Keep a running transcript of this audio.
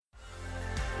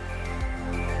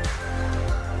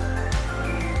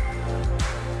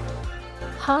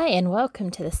Hi, and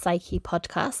welcome to the Psyche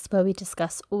podcast, where we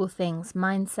discuss all things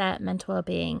mindset, mental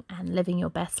well-being, and living your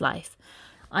best life.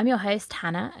 I'm your host,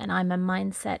 Hannah, and I'm a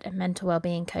mindset and mental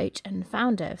well-being coach and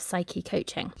founder of Psyche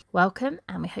Coaching. Welcome,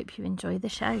 and we hope you enjoy the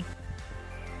show.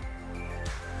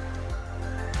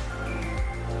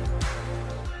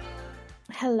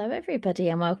 Hello, everybody,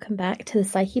 and welcome back to the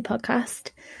Psyche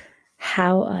podcast.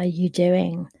 How are you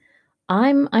doing?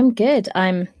 I'm good.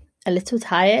 I'm a little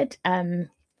tired.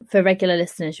 For regular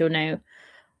listeners, you'll know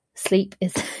sleep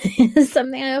is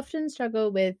something I often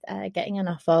struggle with getting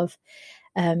enough of,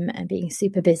 and being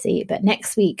super busy. But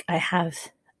next week I have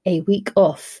a week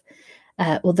off,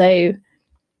 although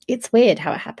it's weird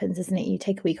how it happens, isn't it? You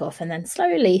take a week off and then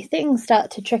slowly things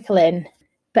start to trickle in.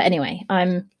 But anyway,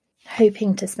 I'm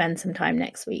hoping to spend some time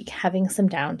next week having some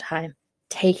downtime,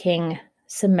 taking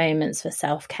some moments for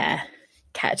self-care,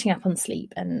 catching up on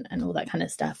sleep and all that kind of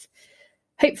stuff.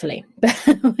 Hopefully, but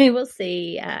we will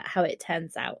see how it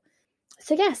turns out.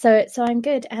 So I'm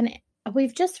good. And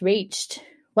we've just reached,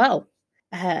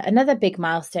 another big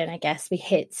milestone, I guess. We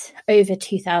hit over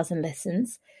 2,000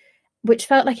 listens, which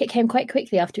felt like it came quite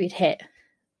quickly after we'd hit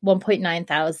 1.9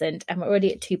 thousand, and we're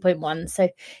already at 2.1. So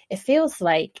it feels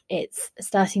like it's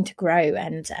starting to grow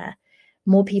and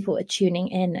more people are tuning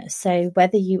in. So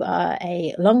whether you are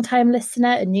a long-time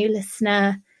listener, a new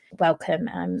listener, welcome.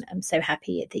 I'm so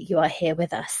happy that you are here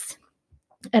with us.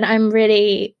 And I'm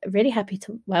really, really happy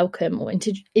to welcome or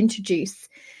introduce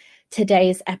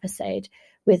today's episode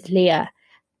with Leah.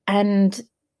 And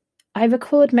I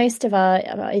record most of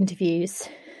our interviews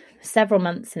several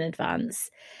months in advance.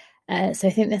 So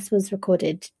I think this was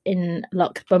recorded when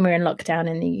we were in lockdown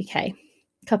in the UK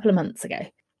a couple of months ago.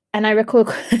 And I record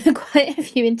quite a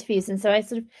few interviews. And so I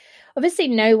sort of obviously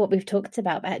know what we've talked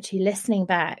about, but actually listening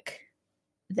back,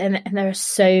 and there are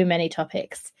so many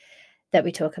topics that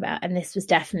we talk about. And this was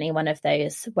definitely one of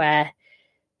those where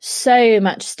so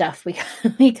much stuff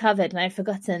we covered, and I'd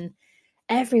forgotten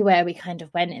everywhere we kind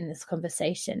of went in this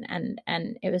conversation. And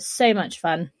it was so much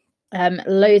fun.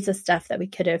 Loads of stuff that we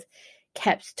could have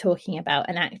kept talking about.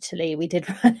 And actually we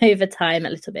did run over time a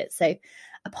little bit. So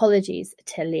apologies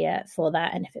to Leah for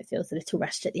that. And if it feels a little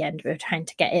rushed at the end, we were trying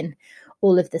to get in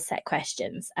all of the set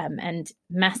questions. And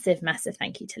massive, massive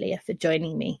thank you to Leah for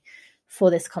joining me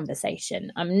for this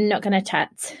conversation. I'm not going to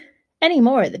chat any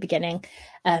more at the beginning,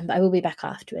 but I will be back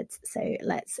afterwards. So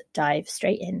let's dive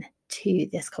straight into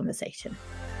this conversation.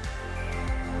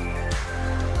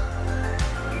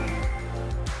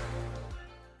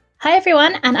 Hi,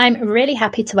 everyone, and I'm really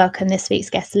happy to welcome this week's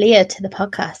guest, Leah, to the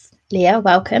podcast. Leah,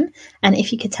 welcome. And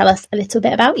if you could tell us a little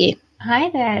bit about you.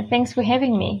 Hi there. Thanks for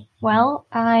having me. Well,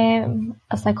 I am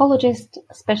a psychologist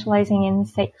specializing in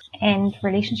sex and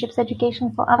relationships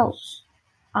education for adults.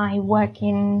 I work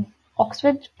in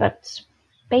Oxford, but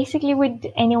basically with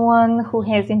anyone who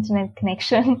has internet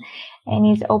connection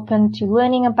and is open to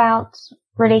learning about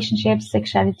relationships,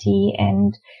 sexuality,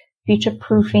 and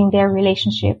future-proofing their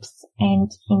relationships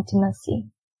and intimacy.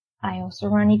 I also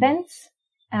run events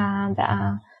that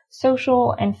are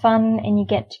social and fun, and you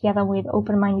get together with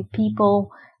open-minded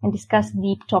people and discuss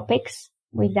deep topics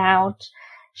without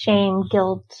shame,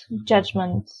 guilt,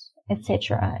 judgment,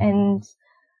 etc. And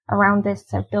around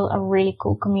this, I've built a really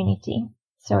cool community,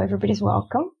 so everybody's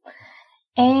welcome.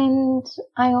 And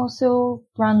I also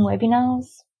run webinars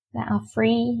that are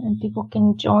free and people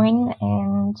can join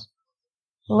and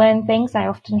learn things. I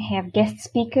often have guest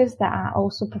speakers that are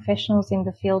also professionals in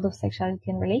the field of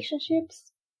sexuality and relationships,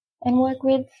 and work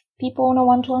with people on a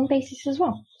one-to-one basis as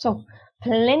well. So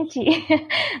plenty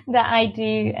that I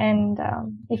do. And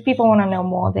if people want to know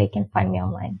more, they can find me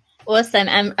online. Awesome.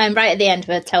 And right at the end,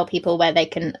 we'll tell people where they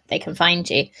can find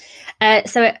you.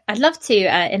 So I'd love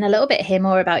to, in a little bit, hear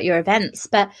more about your events.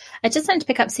 But I just wanted to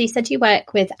pick up. So you said you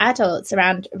work with adults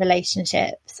around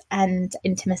relationships and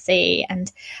intimacy.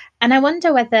 And I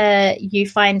wonder whether you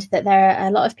find that there are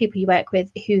a lot of people you work with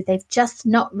who they've just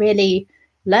not really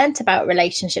learnt about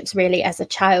relationships really as a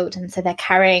child. And so they're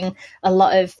carrying a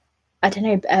lot of,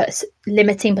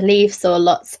 limiting beliefs or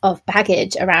lots of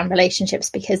baggage around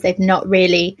relationships because they've not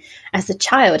really, as a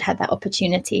child, had that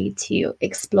opportunity to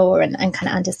explore and kind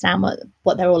of understand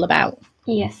what they're all about.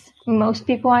 Yes, most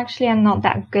people actually are not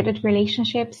that good at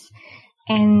relationships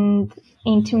and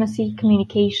intimacy,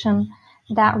 communication,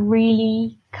 that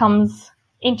really comes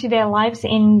into their lives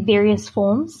in various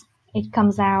forms. It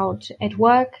comes out at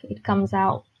work, it comes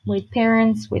out with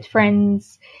parents, with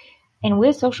friends, and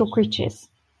we're social creatures.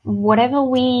 Whatever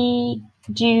we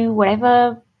do,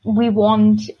 whatever we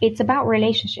want, it's about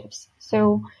relationships.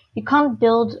 So you can't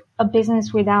build a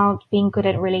business without being good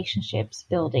at relationships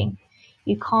building.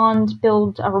 You can't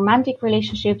build a romantic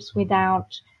relationships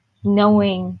without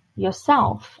knowing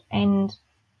yourself and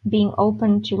being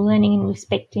open to learning and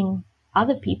respecting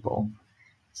other people.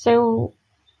 So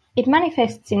it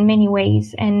manifests in many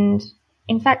ways, and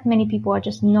in fact, many people are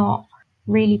just not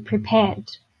really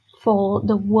prepared for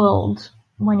the world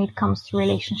when it comes to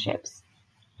relationships.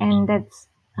 And that's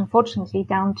unfortunately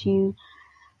down to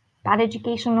bad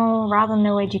education or rather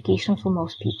no education for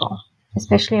most people,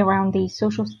 especially around the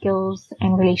social skills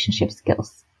and relationship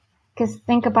skills. Because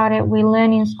think about it, we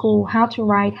learn in school how to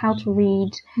write, how to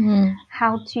read,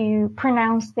 how to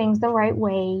pronounce things the right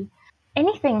way,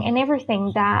 anything and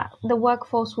everything that the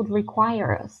workforce would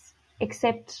require us,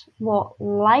 except what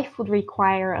life would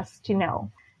require us to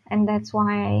know. And that's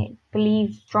why I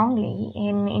believe strongly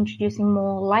in introducing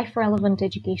more life-relevant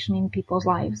education in people's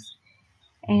lives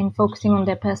and focusing on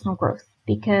their personal growth,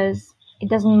 because it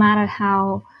doesn't matter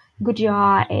how good you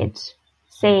are at,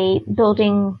 say,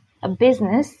 building a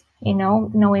business,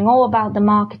 knowing all about the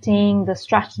marketing, the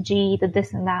strategy, the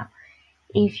this and that,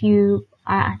 if you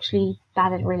are actually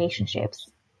bad at relationships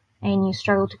and you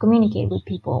struggle to communicate with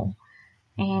people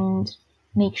and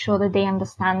make sure that they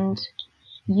understand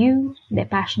you, they're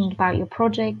passionate about your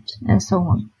project, and so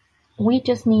on. We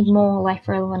just need more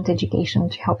life-relevant education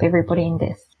to help everybody in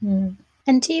this.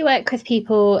 And do you work with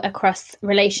people across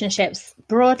relationships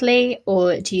broadly,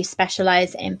 or do you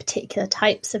specialize in particular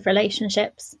types of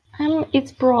relationships?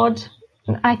 It's broad.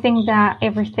 I think that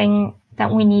everything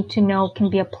that we need to know can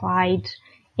be applied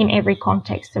in every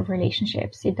context of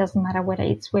relationships. It doesn't matter whether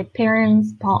it's with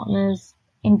parents, partners,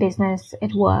 in business,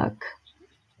 at work,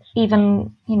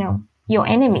 even, your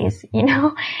enemies,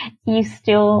 you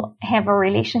still have a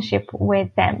relationship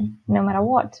with them no matter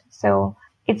what. So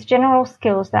it's general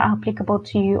skills that are applicable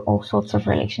to all sorts of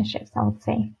relationships, I would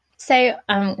say. So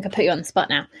I'm going to put you on the spot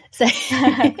now. So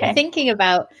Okay. thinking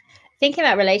about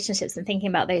relationships and thinking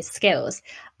about those skills,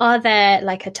 are there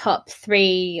like a top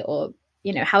 3 or,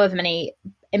 however many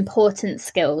important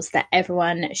skills that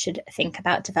everyone should think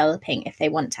about developing if they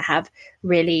want to have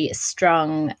really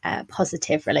strong,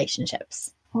 positive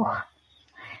relationships?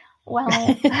 Well,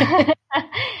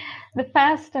 the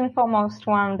first and foremost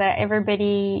one that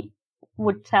everybody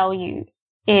would tell you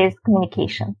is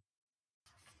communication.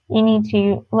 You need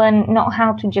to learn not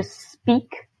how to just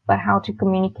speak, but how to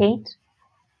communicate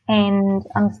and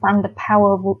understand the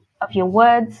power of your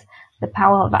words, the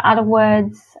power of other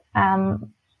words,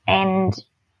 and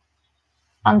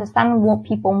understand what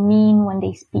people mean when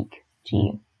they speak to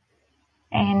you.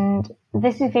 And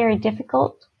this is very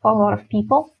difficult for a lot of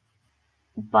people,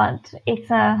 but it's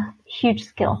a huge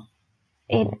skill.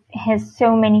 It has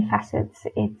so many facets.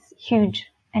 It's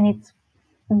huge, and it's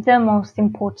the most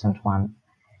important one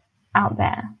out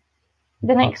there.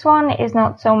 The next one is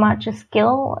not so much a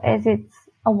skill as it's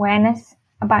awareness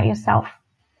about yourself.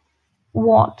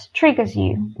 What triggers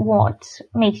you? What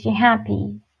makes you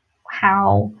happy?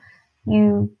 How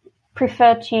you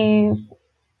prefer to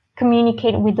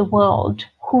communicate with the world,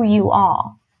 who you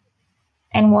are,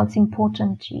 and what's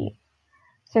important to you.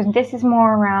 So this is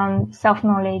more around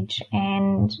self-knowledge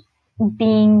and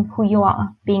being who you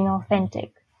are, being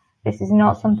authentic. This is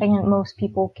not something that most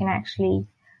people can actually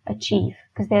achieve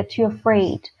because they're too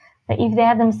afraid that if they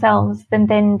are themselves, then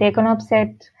they're going to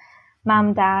upset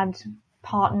mom, dad,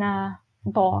 partner,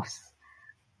 boss.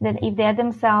 That if they're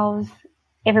themselves,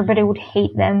 everybody would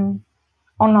hate them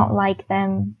or not like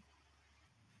them.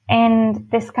 And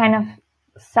this kind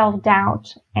of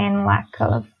self-doubt and lack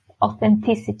of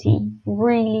authenticity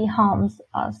really harms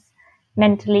us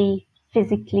mentally,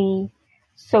 physically,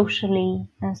 socially,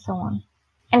 and so on.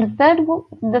 And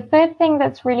the third thing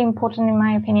that's really important in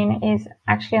my opinion is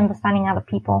actually understanding other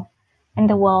people and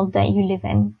the world that you live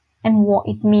in and what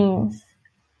it means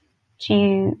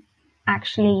to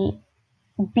actually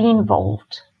be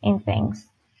involved in things.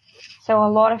 So a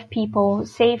lot of people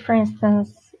say, for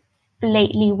instance,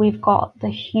 lately we've got the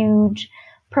huge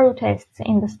protests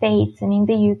in the States and in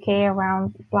the UK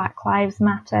around Black Lives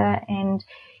Matter, and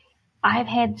I've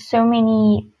had so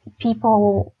many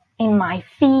people in my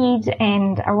feed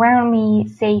and around me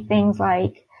say things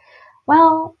like,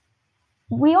 well,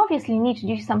 we obviously need to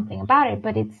do something about it,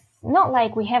 but it's not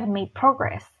like we haven't made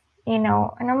progress, and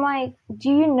I'm like, do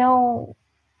you know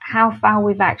how far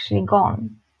we've actually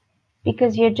gone?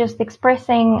 Because you're just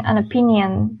expressing an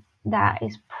opinion that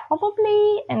is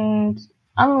probably and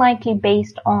unlikely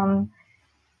based on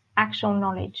actual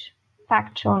knowledge,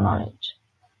 factual knowledge.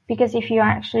 Because if you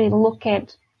actually look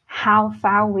at how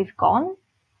far we've gone,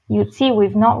 you'd see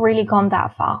we've not really gone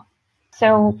that far.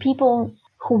 So people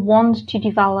who want to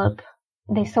develop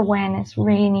this awareness,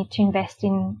 really need to invest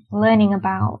in learning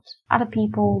about other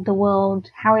people, the world,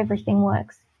 how everything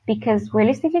works. Because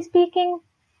realistically speaking,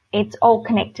 it's all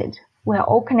connected. We're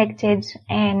all connected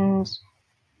and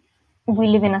we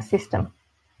live in a system.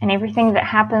 And everything that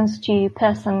happens to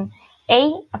person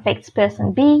A affects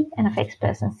person B and affects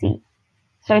person C.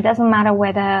 So it doesn't matter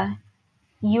whether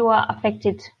you are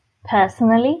affected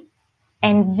personally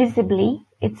and visibly,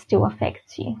 it still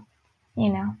affects you, you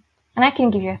know. And I can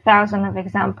give you 1,000 of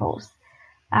examples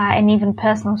and even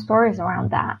personal stories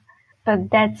around that. But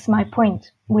that's my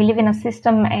point. We live in a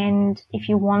system, and if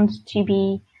you want to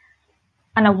be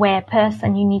an aware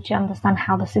person, you need to understand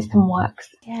how the system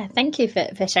works. Yeah, thank you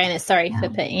for sharing this. Sorry for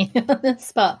putting you on the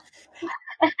spot.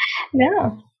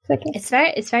 No, it's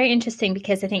okay. It's very interesting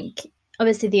because I think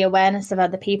obviously the awareness of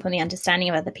other people and the understanding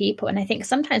of other people. And I think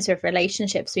sometimes with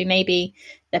relationships, the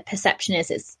perception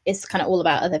is it's kind of all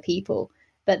about other people.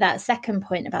 But that second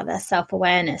point about that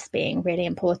self-awareness being really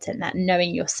important, that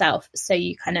knowing yourself, so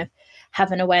you kind of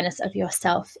have an awareness of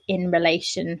yourself in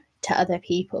relation to other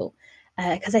people.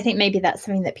 Because I think maybe that's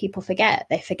something that people forget.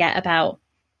 They forget about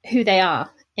who they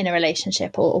are in a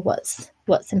relationship or what's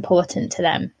important to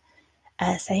them.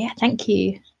 So yeah, thank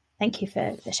you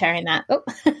for sharing that. Oh.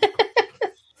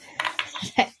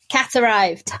 Cat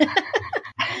arrived.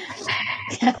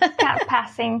 Cat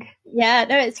passing. Yeah,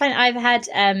 no, it's fine. I've had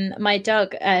my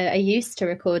dog. I used to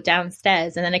record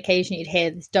downstairs, and then occasionally you'd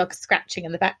hear this dog scratching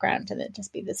in the background, and it'd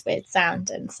just be this weird sound.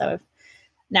 And so I've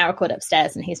now record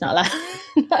upstairs, and he's not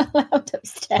allowed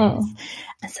upstairs,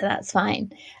 and so that's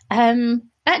fine.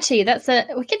 Actually,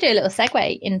 we could do a little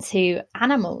segue into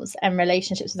animals and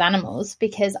relationships with animals,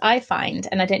 because I find,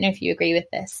 and I don't know if you agree with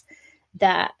this,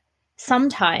 that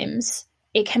sometimes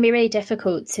it can be really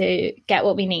difficult to get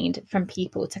what we need from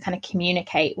people, to kind of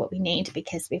communicate what we need,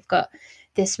 because we've got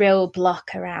this real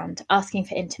block around asking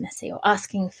for intimacy or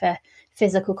asking for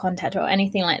physical contact or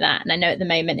anything like that. And I know at the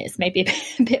moment it's maybe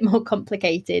a bit more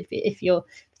complicated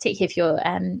particularly if you're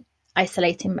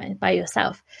isolating by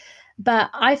yourself.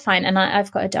 But I find, and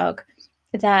I've got a dog,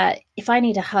 that if I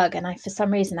need a hug and for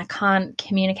some reason I can't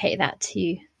communicate that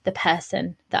to the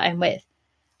person that I'm with,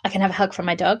 I can have a hug from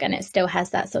my dog and it still has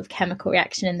that sort of chemical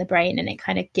reaction in the brain, and it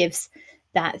kind of gives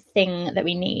that thing that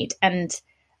we need. And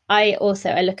I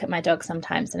look at my dog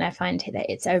sometimes and I find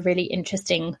that it's a really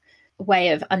interesting way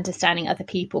of understanding other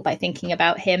people by thinking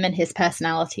about him and his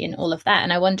personality and all of that.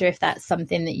 And I wonder if that's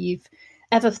something that you've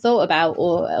ever thought about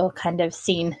or kind of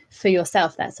seen for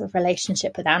yourself, that sort of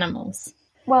relationship with animals.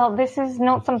 Well, this is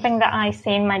not something that I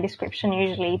say in my description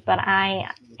usually, but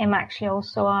I am actually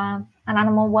also an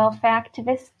animal welfare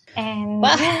activist, and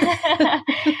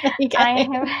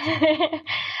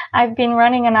I've been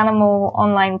running an animal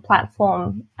online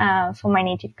platform for my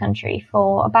native country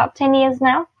for about 10 years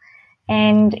now,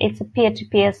 and it's a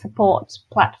peer-to-peer support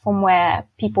platform where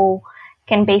people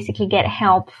can basically get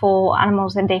help for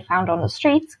animals that they found on the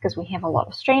streets, because we have a lot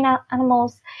of stray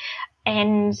animals,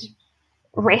 and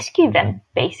rescue them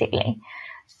basically.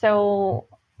 So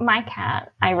my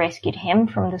cat, I rescued him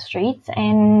from the streets,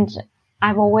 and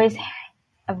I've always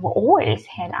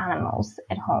had animals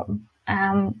at home.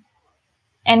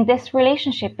 And this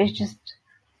relationship is just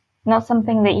not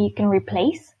something that you can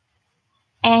replace.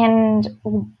 And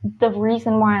the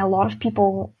reason why a lot of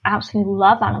people absolutely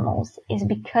love animals is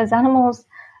because animals,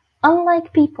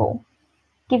 unlike people,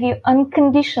 give you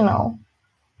unconditional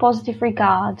positive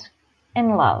regard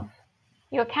and love.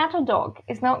 Your cat or dog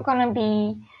is not going to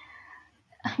be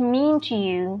mean to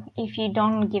you if you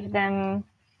don't give them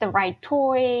the right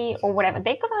toy or whatever.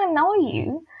 They're going to annoy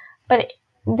you, but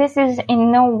this is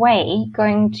in no way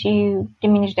going to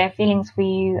diminish their feelings for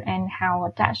you and how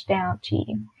attached they are to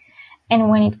you. And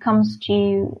when it comes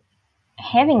to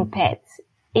having pets,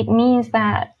 it means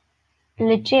that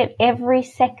legit every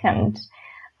second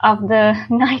of the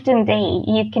night and day,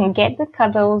 you can get the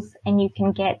cuddles and you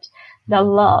can get the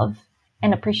love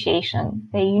and appreciation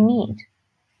that you need.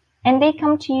 And they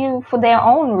come to you for their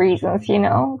own reasons, you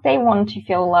know. They want to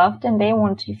feel loved and they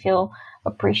want to feel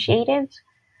appreciated.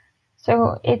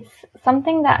 So it's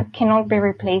something that cannot be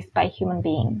replaced by human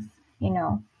beings, you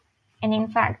know. And in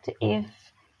fact,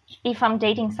 if I'm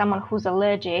dating someone who's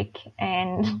allergic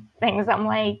and things, I'm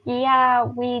like, yeah,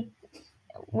 we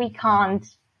can't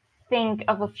think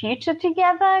of a future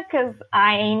together because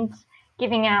I ain't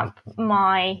giving up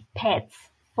my pets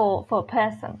for a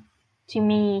person. To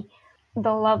me,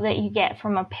 the love that you get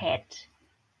from a pet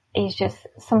is just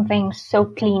something so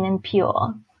clean and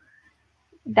pure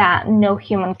that no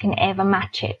human can ever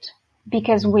match it.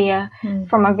 Because we're,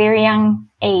 from a very young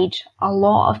age, a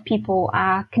lot of people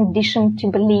are conditioned to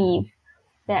believe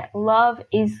that love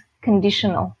is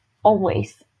conditional.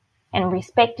 always. And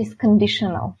respect is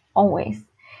conditional, always.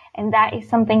 And that is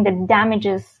something that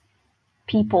damages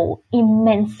people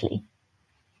immensely.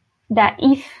 That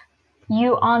if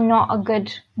you are not a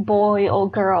good boy or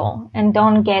girl and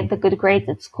don't get the good grades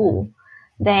at school,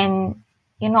 then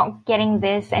you're not getting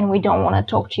this and we don't want to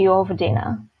talk to you over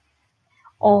dinner.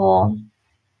 Or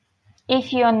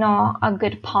if you're not a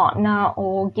good partner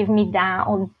or give me that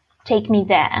or take me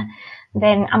there,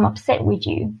 then I'm upset with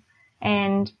you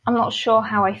and I'm not sure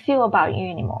how I feel about you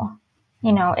anymore.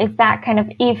 You know, it's that kind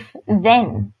of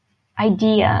if-then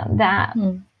idea that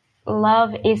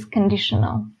love is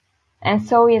conditional. And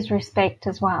so is respect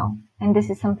as well. And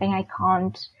this is something I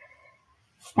can't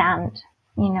stand,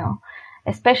 you know,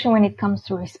 especially when it comes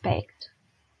to respect.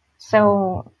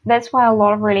 So that's why a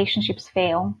lot of relationships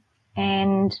fail.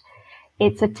 And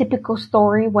it's a typical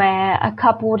story where a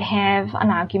couple would have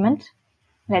an argument.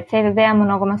 Let's say that they're a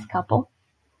monogamous couple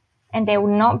and they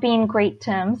would not be in great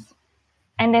terms.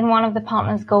 And then one of the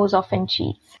partners goes off and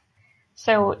cheats.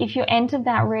 So if you enter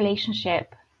that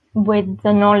relationship with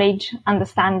the knowledge,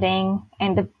 understanding,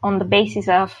 and on the basis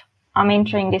of I'm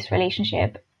entering this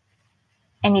relationship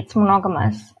and it's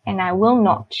monogamous and I will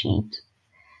not cheat,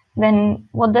 then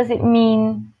what does it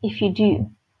mean if you do?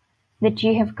 That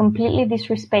you have completely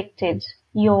disrespected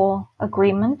your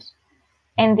agreement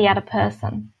and the other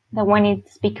person. That when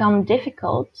it's become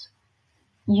difficult,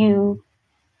 you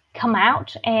come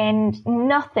out and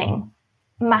nothing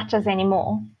matters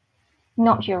anymore.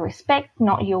 Not your respect,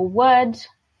 not your word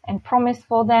and promise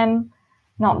for them,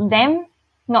 not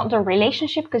the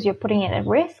relationship, because you're putting it at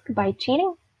risk by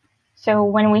cheating. So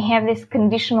when we have this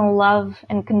conditional love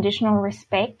and conditional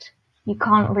respect, you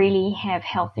can't really have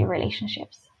healthy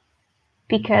relationships.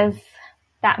 Because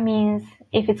that means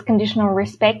if it's conditional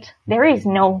respect, there is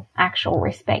no actual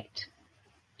respect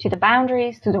to the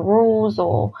boundaries, to the rules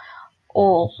or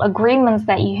agreements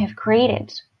that you have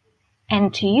created.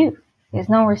 And to you, there's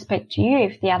no respect to you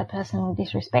if the other person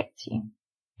disrespects you.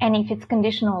 And if it's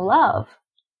conditional love,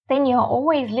 then you're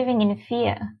always living in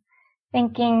fear,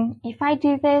 thinking, if I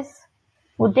do this,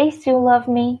 would they still love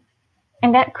me?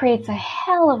 And that creates a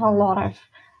hell of a lot of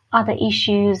other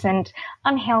issues and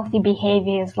unhealthy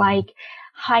behaviors like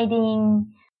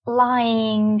hiding,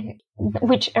 lying,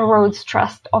 which erodes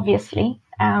trust, obviously,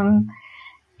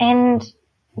 and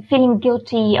feeling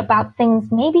guilty about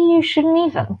things maybe you shouldn't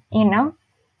even, you know?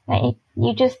 Like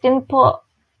you just didn't put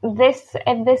this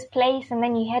at this place and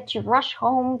then you had to rush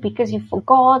home because you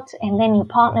forgot, and then your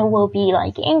partner will be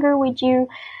like angry with you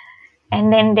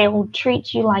and then they will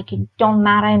treat you like you don't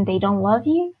matter and they don't love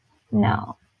you.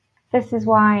 No. This is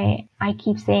why I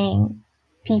keep saying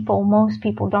most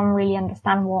people don't really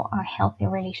understand what a healthy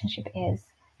relationship is.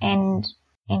 And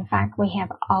in fact, we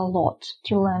have a lot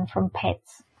to learn from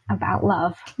pets about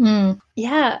love.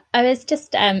 Yeah, I was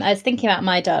just I was thinking about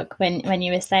my dog when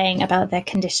you were saying about their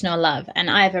conditional love, and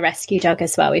I have a rescue dog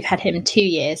as well. We've had him 2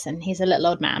 years and he's a little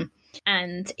old man,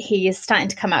 and he is starting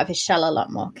to come out of his shell a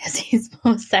lot more because he's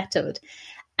more settled,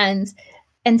 and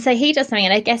so he does something,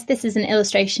 and I guess this is an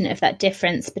illustration of that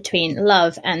difference between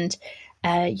love and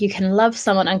you can love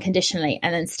someone unconditionally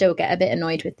and then still get a bit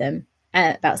annoyed with them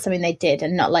about something they did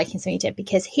and not liking something he did,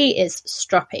 because he is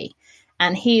stroppy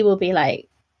and he will be like,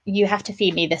 you have to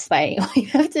feed me this way, or you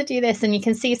have to do this. And you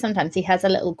can see sometimes he has a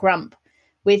little grump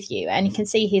with you, and you can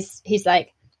see he's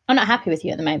like, I'm not happy with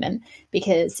you at the moment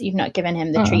because you've not given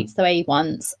him the treats the way he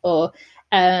wants. Or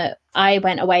I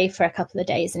went away for a couple of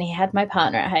days and he had my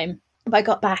partner at home, but I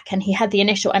got back and he had the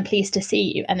initial, I'm pleased to see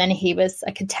you. And then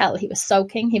I could tell he was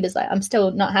sulking. He was like, I'm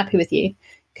still not happy with you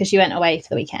because you went away for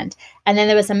the weekend. And then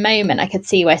there was a moment I could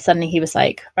see where suddenly he was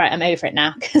like, right, I'm over it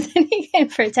now, because then he came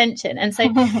for attention. And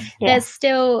so there's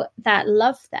still that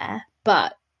love there,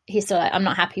 but he's still like, I'm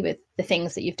not happy with the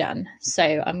things that you've done. So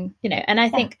I'm, and I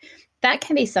think that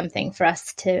can be something for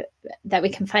us that we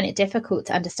can find it difficult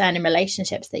to understand in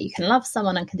relationships, that you can love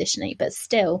someone unconditionally, but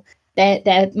still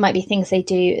there might be things they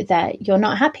do that you're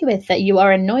not happy with, that you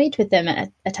are annoyed with them at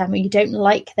a time where you don't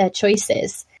like their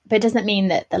choices, but it doesn't mean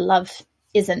that the love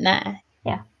isn't there.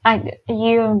 Yeah,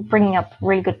 you're bringing up a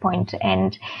really good point,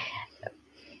 and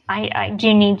I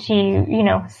do need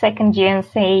to, second you and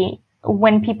say,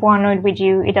 when people are annoyed with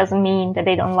you, it doesn't mean that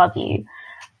they don't love you.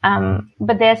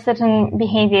 But there are certain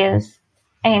behaviors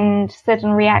and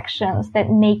certain reactions that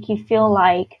make you feel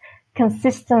like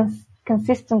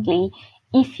consistently,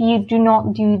 if you do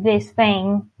not do this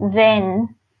thing,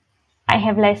 then I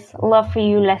have less love for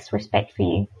you, less respect for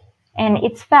you. And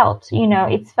it's felt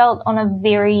on a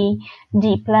very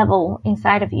deep level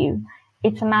inside of you.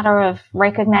 It's a matter of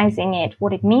recognizing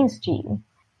what it means to you.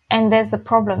 And there's the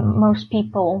problem. Most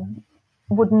people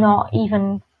would not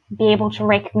even be able to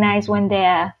recognize when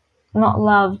they're not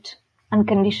loved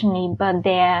unconditionally, but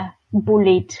they're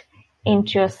bullied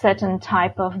into a certain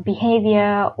type of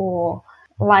behavior or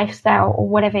lifestyle or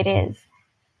whatever it is.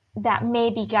 That may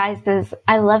be guised as,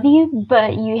 I love you,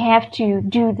 but you have to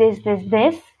do this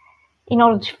in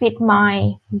order to fit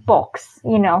my box,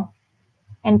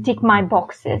 and tick my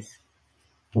boxes,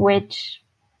 which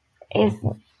is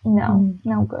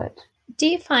no good. Do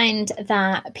you find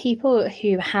that people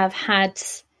who have had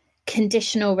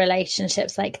conditional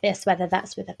relationships like this, whether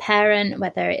that's with a parent,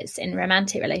 whether it's in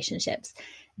romantic relationships,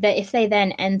 that if they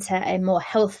then enter a more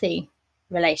healthy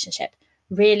relationship,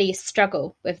 really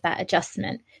struggle with that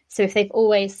adjustment? So if they've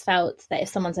always felt that if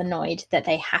someone's annoyed that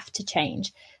they have to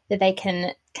change, that they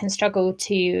can struggle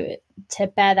to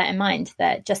bear that in mind,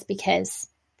 that just because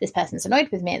this person's annoyed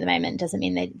with me at the moment doesn't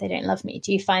mean they don't love me.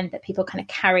 Do you find that people kind of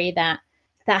carry that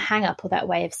hang up or that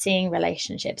way of seeing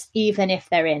relationships, even if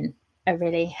they're in a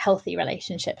really healthy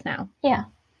relationship now? Yeah.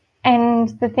 And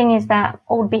the thing is that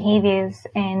old behaviors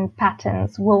and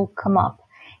patterns will come up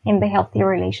in the healthy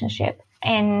relationship.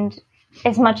 And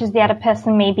as much as the other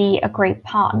person may be a great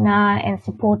partner and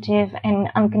supportive and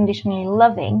unconditionally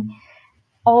loving,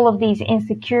 all of these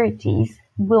insecurities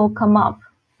will come up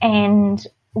and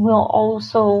will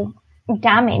also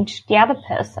damage the other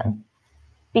person,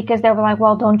 because they'll be like,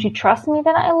 well, don't you trust me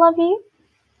that I love you?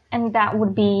 And that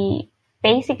would be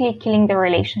basically killing the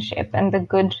relationship and the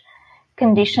good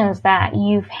conditions that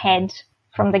you've had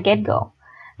from the get-go.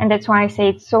 And that's why I say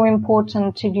it's so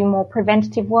important to do more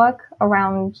preventative work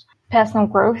around personal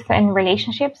growth and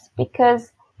relationships,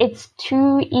 because it's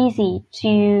too easy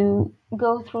to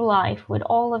go through life with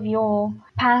all of your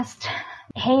past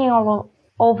hanging all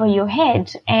over your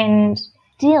head and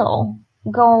still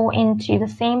go into the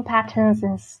same patterns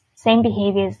and same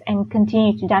behaviors and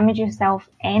continue to damage yourself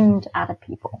and other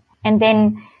people. And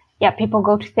then, people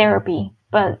go to therapy,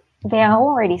 but they are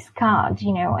already scarred,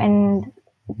 and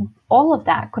all of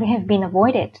that could have been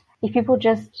avoided if people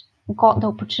just got the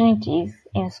opportunities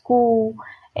in school,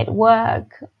 at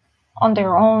work, on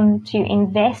their own to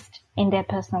invest in their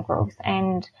personal growth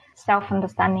and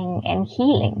self-understanding and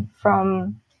healing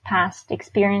from past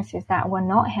experiences that were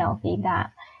not healthy,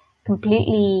 that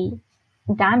completely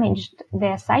damaged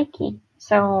their psyche.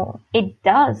 So it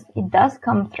does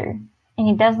come through. And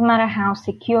it doesn't matter how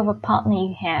secure of a partner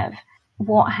you have.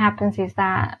 What happens is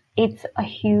that it's a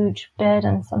huge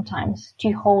burden sometimes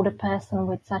to hold a person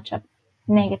with such a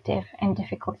negative and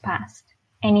difficult past.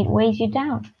 And it weighs you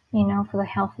down, for the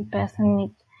healthy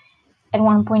person. At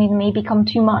one point it may become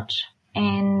too much,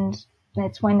 and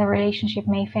that's when the relationship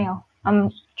may fail.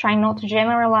 I'm trying not to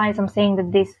generalize. I'm saying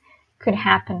that this could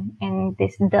happen, and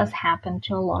this does happen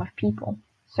to a lot of people.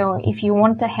 So if you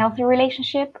want a healthy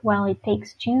relationship, well, it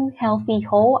takes two healthy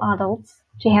whole adults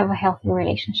to have a healthy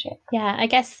relationship. Yeah, I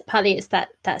guess partly it's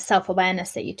that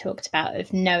self-awareness that you talked about,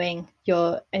 of knowing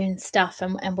your own stuff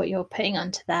and what you're putting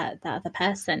onto that other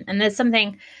person. And there's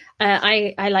something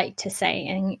I like to say,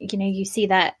 and you see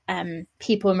that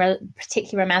people in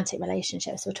particularly romantic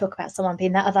relationships will talk about someone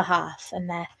being their other half and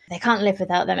they can't live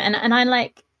without them. And I'm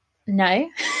like, no,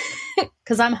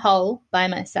 because I'm whole by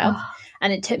myself.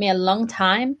 And it took me a long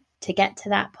time to get to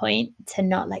that point, to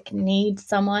not need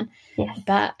someone. Yes.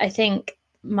 But I think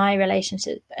my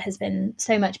relationship has been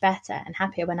so much better and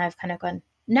happier when I've kind of gone,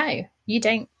 no, you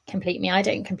don't complete me, I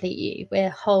don't complete you,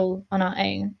 we're whole on our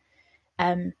own.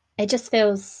 It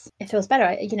feels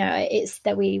better. It's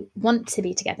that we want to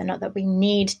be together, not that we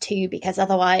need to, because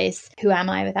otherwise who am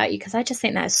I without you? Because I just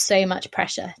think that is so much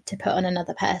pressure to put on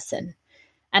another person,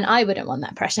 and I wouldn't want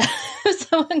that pressure.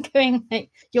 Someone going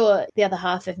you're the other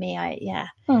half of me. I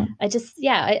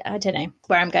don't know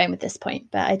where I'm going with this point,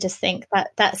 but I just think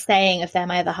that saying of they're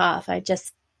my other half, I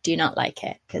just do not like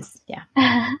it, because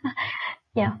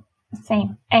yeah,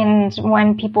 same. And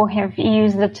when people have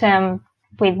used the term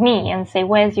with me and say,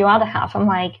 where's your other half? I'm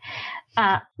like,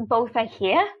 both are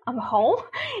here. I'm whole,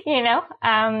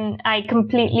 I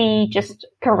completely just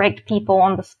correct people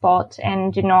on the spot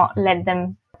and do not let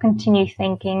them continue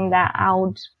thinking that I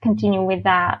would continue with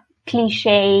that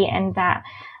cliche and that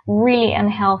really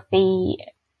unhealthy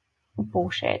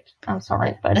bullshit. I'm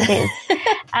sorry, but it is.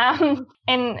 And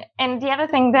the other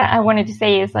thing that I wanted to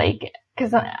say is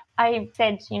because I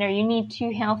said, you need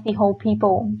two healthy whole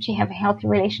people to have a healthy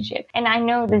relationship. And I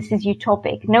know this is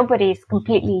utopic. Nobody is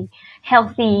completely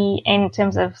healthy in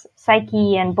terms of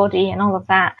psyche and body and all of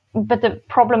that. But the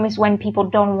problem is when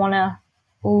people don't want to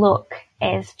look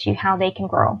as to how they can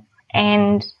grow.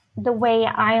 And the way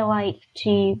I like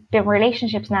to build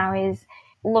relationships now is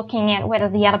looking at whether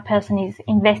the other person is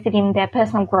invested in their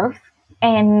personal growth.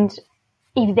 And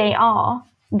if they are,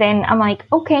 then I'm like,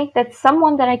 okay, that's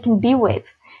someone that I can be with.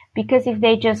 Because if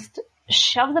they just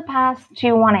shove the past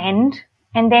to one end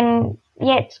and then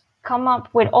yet come up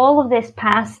with all of this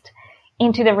past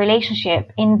into the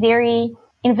relationship in very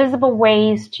invisible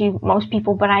ways to most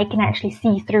people, but I can actually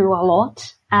see through a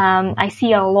lot. I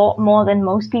see a lot more than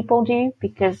most people do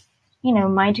because, you know,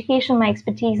 my education, my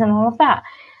expertise and all of that.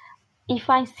 If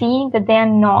I see that they're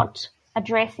not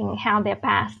addressing how their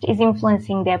past is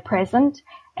influencing their present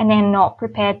and they're not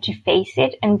prepared to face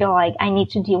it and be like, I need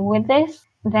to deal with this,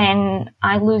 then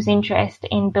I lose interest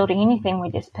in building anything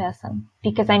with this person,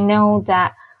 because I know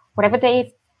that whatever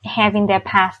they have in their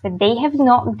past that they have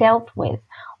not dealt with,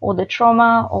 or the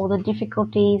trauma or the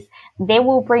difficulties, they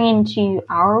will bring into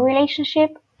our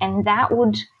relationship, and that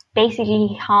would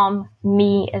basically harm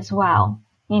me as well.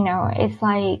 You know, it's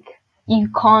like you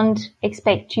can't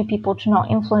expect two people to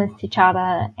not influence each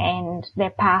other and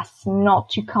their pasts not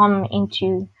to come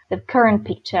into the current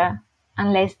picture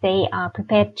unless they are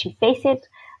prepared to face it,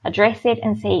 address it,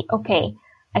 and say, okay,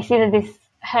 I see that this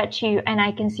hurt you and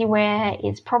I can see where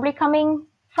it's probably coming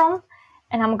from,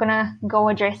 and I'm gonna go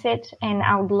address it, and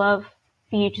I would love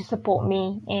for you to support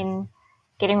me in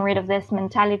getting rid of this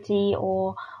mentality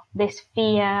or this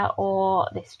fear or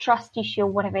this trust issue or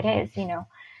whatever it is, you know.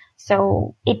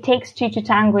 So it takes two to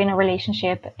tango in a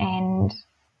relationship, and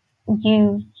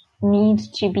you need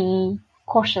to be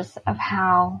cautious of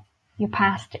how your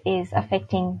past is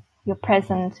affecting your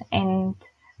present and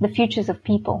the futures of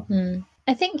people.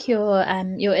 I think your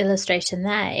illustration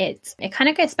there, it kind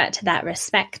of goes back to that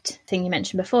respect thing you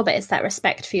mentioned before, but it's that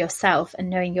respect for yourself and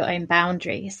knowing your own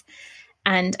boundaries.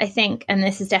 And I think, and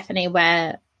this is definitely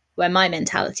where my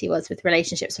mentality was with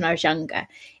relationships when I was younger,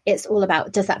 it's all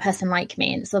about, does that person like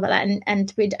me? And it's all about that. And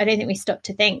I don't think we stop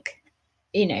to think,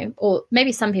 you know, or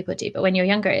maybe some people do, but when you're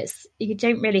younger, you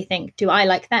don't really think, do I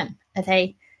like them? Are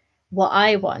they what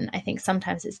I want? I think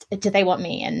sometimes it's, do they want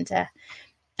me?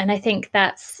 And I think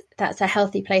that's a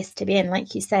healthy place to be in,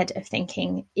 like you said, of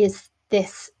thinking, is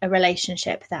this a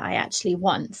relationship that I actually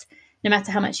want? No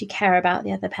matter how much you care about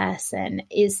the other person,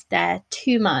 is there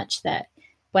too much that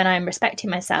when I'm respecting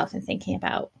myself and thinking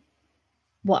about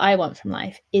what I want from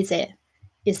life, is it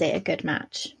a good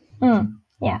match?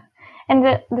 Yeah. And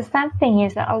the sad thing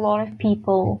is that a lot of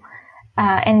people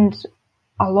and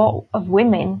a lot of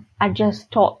women are just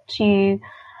taught to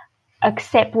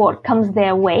accept what comes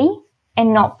their way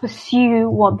and not pursue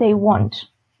what they want,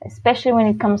 especially when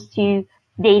it comes to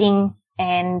dating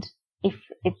and if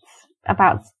it's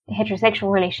about heterosexual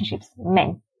relationships,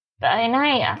 men. And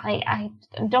I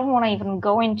don't want to even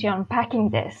go into unpacking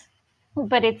this,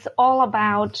 but it's all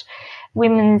about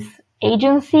women's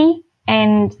agency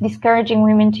and discouraging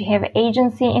women to have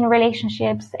agency in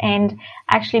relationships and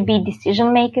actually be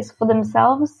decision makers for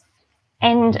themselves.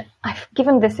 And I've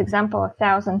given this example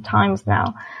 1,000 times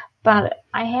now, but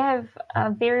I have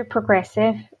a very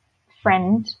progressive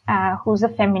friend who's a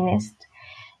feminist,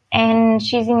 and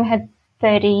she's in her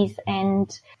 30s,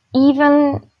 and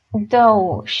even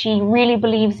though she really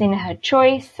believes in her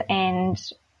choice and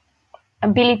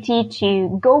ability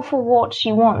to go for what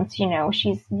she wants, you know,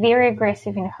 she's very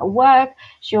aggressive in her work,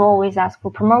 she always asks for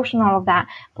promotion, all of that,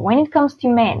 but when it comes to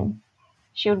men,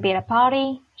 she would be at a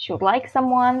party, she would like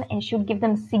someone, and she would give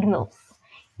them signals.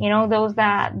 You know, those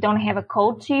that don't have a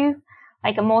code to,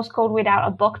 like a Morse code without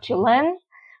a book to learn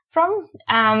from.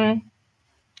 And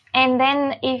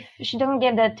then if she doesn't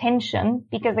get the attention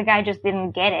because the guy just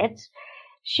didn't get it,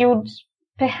 she would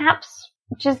perhaps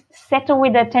just settle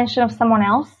with the attention of someone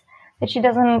else that she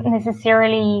doesn't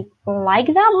necessarily like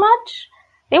that much.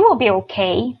 They will be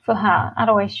okay for her.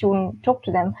 Otherwise, she wouldn't talk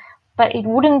to them. But it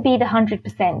wouldn't be the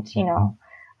 100%, you know,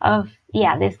 of,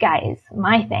 yeah, this guy is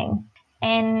my thing.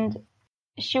 And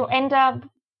she'll end up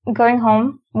going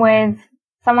home with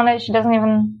someone that she doesn't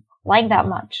even like that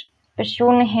much. But she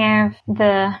wouldn't have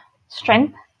the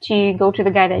strength to go to the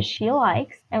guy that she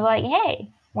likes and be like, hey,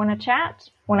 want to chat?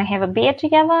 Want to have a beer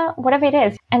together? Whatever it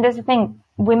is. And there's the thing,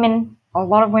 women, a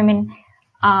lot of women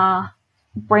are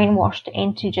brainwashed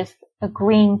into just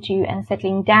agreeing to and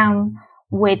settling down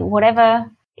with whatever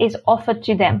is offered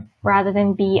to them rather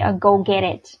than be a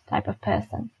go-get-it type of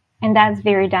person. And that's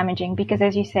very damaging because,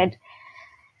 as you said,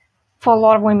 for a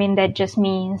lot of women, that just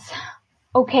means,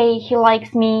 okay, he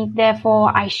likes me,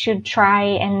 therefore I should try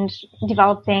and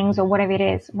develop things or whatever it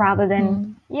is, rather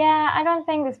than, yeah, I don't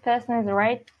think this person is the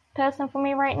right person for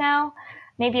me right now.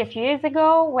 Maybe a few years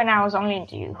ago when I was only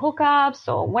into hookups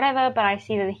or whatever, but I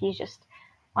see that he's just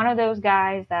one of those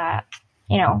guys that,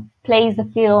 you know, plays the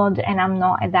field and I'm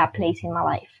not at that place in my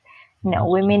life. You know,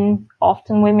 women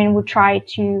would try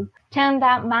to turn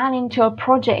that man into a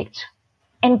project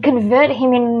and convert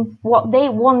him in what they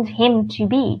want him to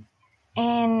be.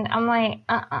 And I'm like,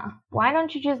 why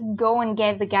don't you just go and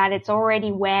get the guy that's already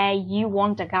where you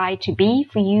want a guy to be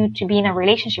for you to be in a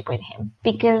relationship with him?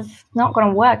 Because it's not going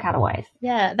to work otherwise.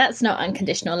 Yeah, that's not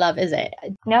unconditional love, is it?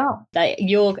 No. Like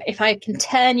if I can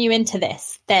turn you into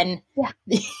this, then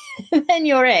then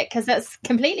you're it, because that's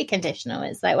completely conditional.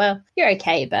 It's like, well, you're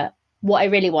okay, but what I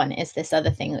really want is this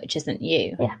other thing which isn't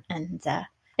you. Yeah. And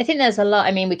I think there's a lot.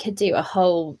 I mean, we could do a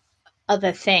whole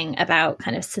other thing about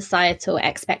kind of societal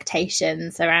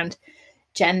expectations around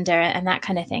gender and that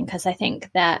kind of thing, because I think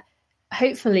that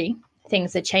hopefully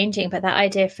things are changing, but that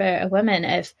idea for a woman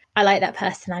of, I like that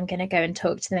person, I'm going to go and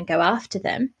talk to them and go after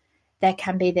them, there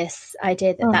can be this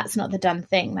idea that that's not the done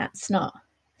thing, that's not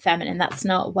feminine, that's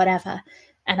not whatever.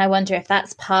 And I wonder if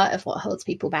that's part of what holds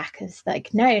people back, is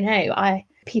like, no,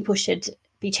 people should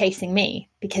be chasing me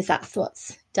because that's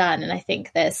what's done. And I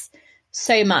think there's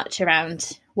so much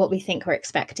around what we think we're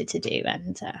expected to do.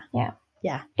 And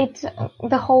it's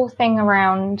the whole thing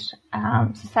around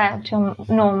societal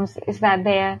norms is that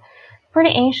they're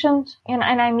pretty ancient, and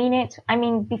I mean it. I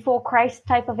mean, before Christ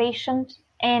type of ancient,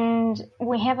 and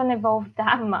we haven't evolved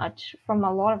that much from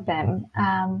a lot of them.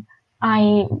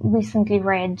 I recently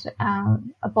read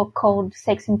a book called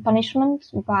Sex and Punishment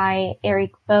by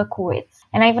Eric Berkowitz,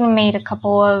 and I even made a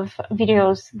couple of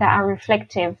videos that are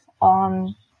reflective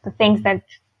on the things that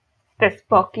this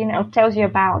book, tells you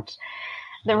about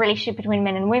the relationship between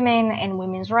men and women and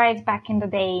women's rights back in the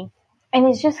day. And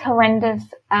it's just horrendous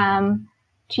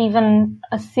to even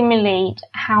assimilate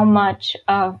how much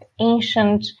of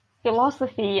ancient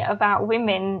philosophy about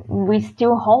women we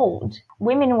still hold.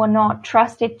 Women were not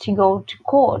trusted to go to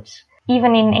court,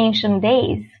 even in ancient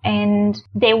days, and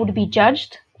they would be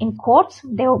judged in court.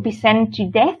 They would be sent to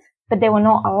death, but they were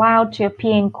not allowed to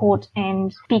appear in court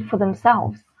and speak for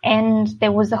themselves. And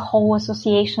there was a whole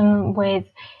association with,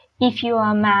 if you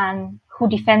are a man who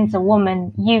defends a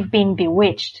woman, you've been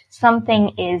bewitched.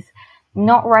 Something is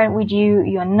not right with you,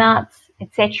 you're nuts,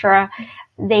 etc.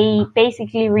 They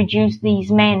basically reduced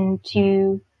these men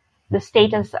to the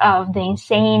status of the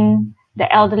insane,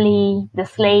 the elderly, the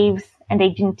slaves, and they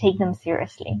didn't take them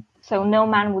seriously. So no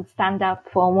man would stand up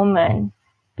for a woman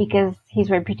because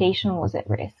his reputation was at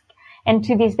risk. And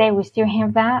to this day, we still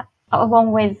have that,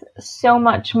 along with so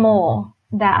much more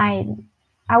that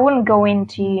I wouldn't go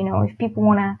into. If people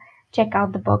want to check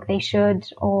out the book, they should,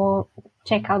 or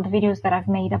check out the videos that I've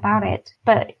made about it.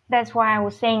 But that's why I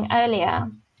was saying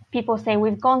earlier, people say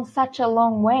we've gone such a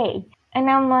long way. And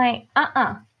I'm like,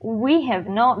 we have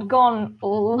not gone,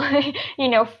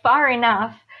 far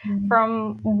enough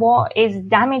from what is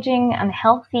damaging,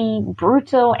 unhealthy,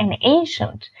 brutal, and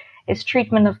ancient is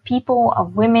treatment of people,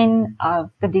 of women, of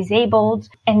the disabled,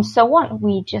 and so on.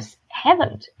 We just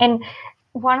haven't. And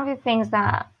one of the things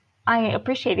that I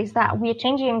appreciate is that we are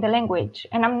changing the language,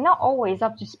 and I'm not always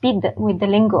up to speed with the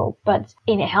lingo, but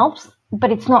it helps,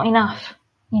 but it's not enough.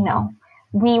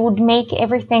 We would make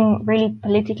everything really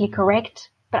politically correct,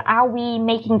 but are we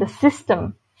making the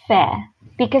system fair?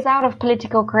 Because out of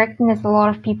political correctness, a lot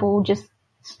of people just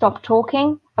stop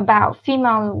talking about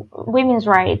women's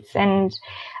rights and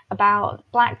about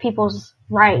Black people's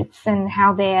rights and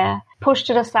how they're pushed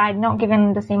to the side, not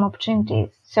given the same opportunities.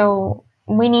 So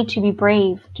we need to be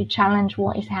brave to challenge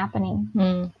what is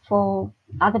happening for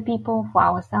other people, for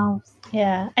ourselves.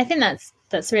 Yeah, I think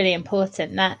that's really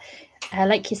important. That,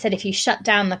 like you said, if you shut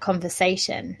down the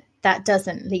conversation, that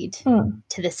doesn't lead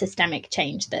to the systemic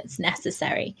change that's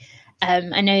necessary.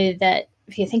 I know that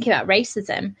if you're thinking about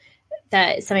racism,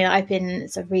 that it's something that I've been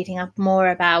sort of reading up more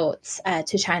about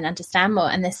to try and understand more.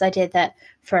 And this idea that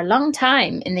for a long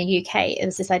time in the UK, it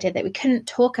was this idea that we couldn't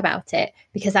talk about it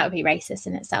because that would be racist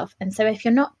in itself. And so if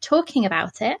you're not talking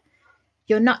about it,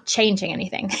 you're not changing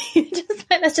anything.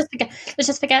 Let's just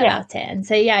forget about it. And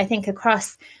so, I think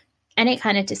across any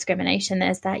kind of discrimination,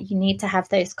 there's that you need to have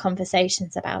those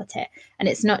conversations about it. And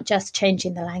it's not just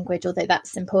changing the language, although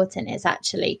that's important. It's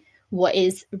actually, what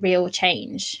is real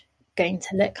change going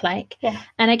to look like? Yeah.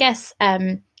 And I guess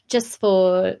just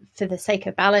for the sake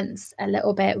of balance a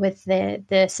little bit with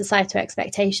the societal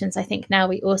expectations, I think now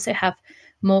we also have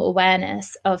more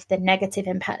awareness of the negative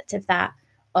impact of that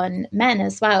on men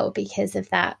as well, because of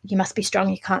that. You must be strong,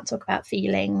 you can't talk about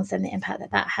feelings, and the impact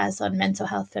that has on mental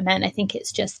health for men. I think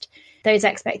it's just those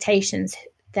expectations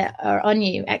that are on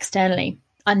you externally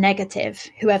are negative,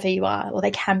 whoever you are, or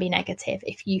they can be negative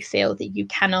if you feel that you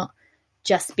cannot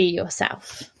just be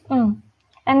yourself. And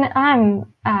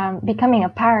I'm becoming a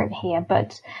parrot here,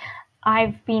 but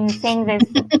I've been saying this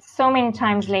so many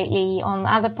times lately on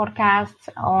other podcasts,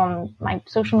 on my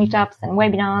social meetups and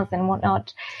webinars and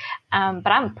whatnot. but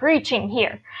I'm preaching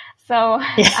here. So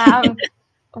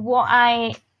what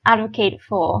I advocate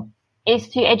for is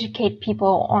to educate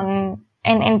people on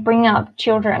and bring up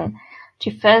children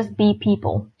to first be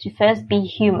people, to first be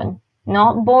human,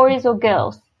 not boys or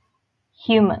girls,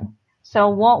 human. So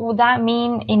what would that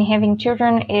mean in having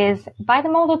children is buy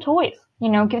them all the toys,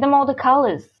 give them all the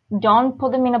colors. Don't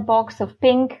put them in a box of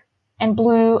pink and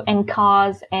blue and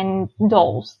cars and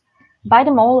dolls. Buy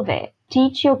them all of it.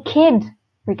 Teach your kid,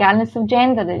 regardless of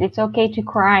gender, that it's okay to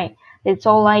cry, that it's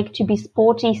all like to be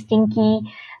sporty, stinky,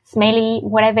 smelly,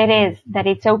 whatever it is, that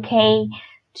it's okay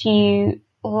to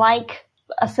like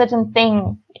a certain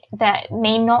thing that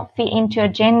may not fit into a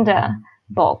gender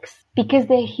box because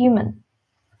they're human.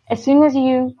 As soon as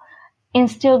you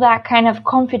instill that kind of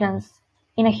confidence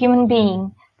in a human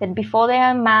being, that before they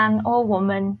are a man or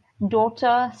woman,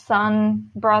 daughter, son,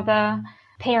 brother,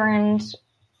 parent,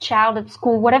 child at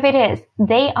school, whatever it is,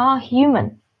 they are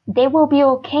human. They will be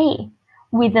okay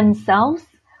with themselves,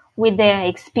 with their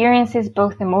experiences,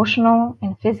 both emotional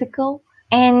and physical,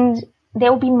 and they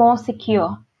will be more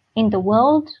secure in the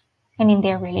world and in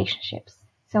their relationships.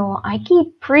 So I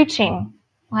keep preaching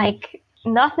like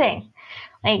nothing.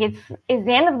 Like it's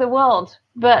the end of the world,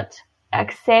 but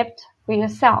accept for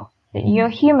yourself that you're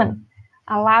human.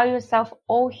 Allow yourself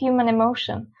all human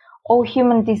emotion, all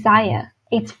human desire.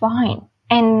 It's fine.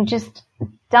 And just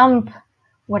dump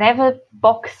whatever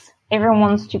box everyone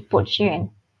wants to put you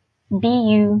in. Be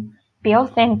you, be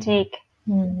authentic,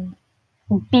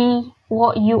 be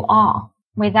what you are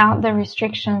without the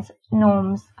restrictions,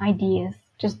 norms, ideas.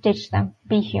 Just ditch them.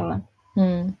 Be human.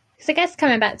 So I guess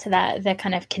coming back to that, the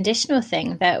kind of conditional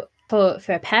thing that for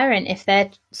a parent, if they're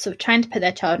sort of trying to put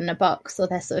their child in a box, or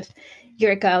they're sort of,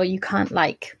 you're a girl, you can't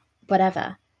like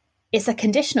whatever. It's a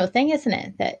conditional thing, isn't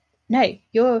it? That no,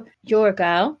 you're a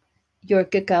girl, you're a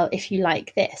good girl if you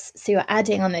like this. So you're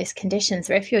adding on those conditions.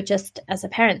 Or if you're just, as a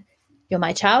parent, you're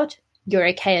my child, you're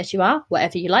okay as you are,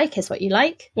 whatever you like is what you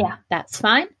like. Yeah. That's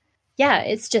fine. Yeah,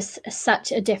 it's just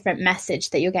such a different message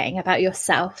that you're getting about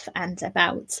yourself and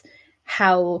about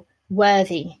how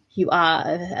worthy you are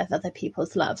of other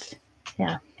people's love.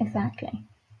 Yeah. Exactly.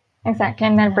 And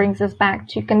that brings us back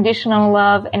to conditional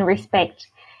love and respect.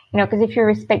 Because if you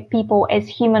respect people as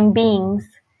human beings,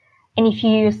 and if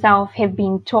you yourself have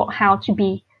been taught how to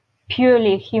be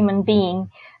purely a human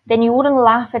being, then you wouldn't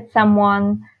laugh at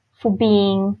someone for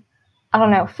being,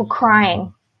 for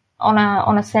crying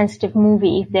on a sensitive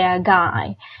movie if they're a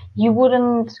guy. You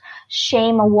wouldn't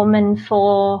shame a woman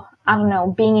for,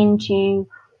 being into,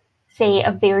 say,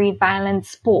 a very violent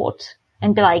sport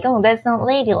and be like, oh, that's not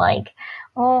ladylike.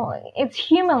 Oh, it's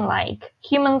human-like.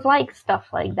 Humans like stuff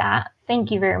like that.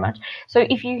 Thank you very much. So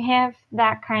if you have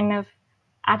that kind of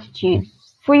attitude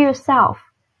for yourself,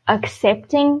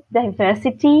 accepting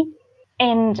diversity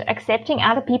and accepting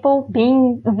other people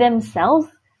being themselves,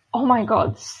 oh my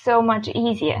God, so much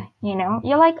easier,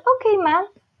 You're like, okay, man,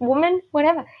 woman,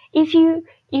 whatever.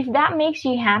 If that makes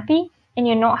you happy and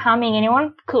you're not harming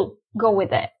anyone, cool, go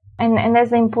with it. And that's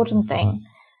the important thing.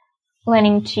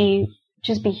 Learning to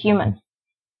just be human.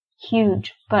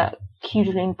 Huge, but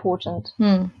hugely important.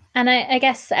 And I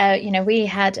guess, we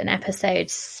had an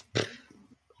episode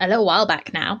a little while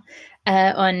back now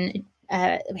on,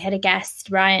 we had a guest,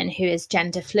 Ryan, who is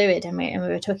gender fluid, and we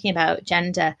were talking about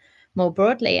gender more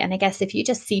broadly. And I guess if you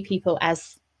just see people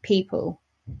as people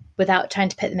without trying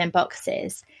to put them in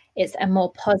boxes, it's a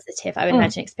more positive, I would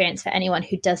imagine, experience for anyone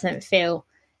who doesn't feel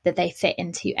that they fit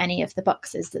into any of the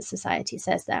boxes that society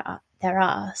says there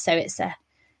are. So it's a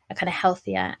kind of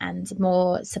healthier and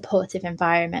more supportive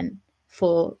environment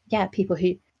for, people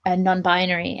who are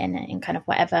non-binary in kind of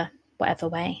whatever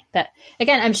way. But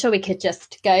again, I'm sure we could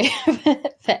just go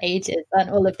for ages on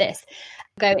all of this.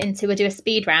 We'll do a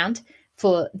speed round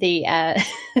for the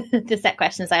the set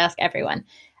questions I ask everyone.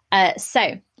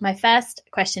 So my first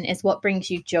question is, what brings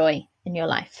you joy in your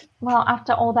life? Well,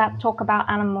 after all that talk about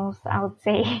animals, I would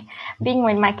say being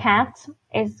with my cat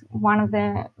is one of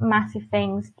the massive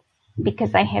things,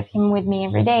 because I have him with me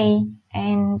every day.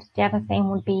 And the other thing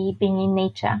would be being in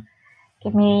nature.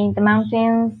 Give me the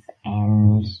mountains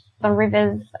and the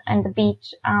rivers and the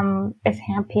beach. As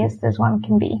happiest as one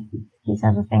can be. These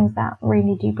are the things that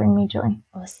really do bring me joy.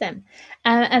 Awesome.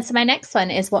 And so my next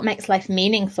one is, what makes life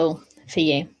meaningful for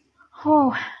you?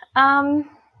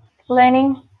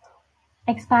 Learning,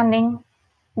 expanding,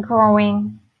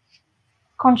 growing,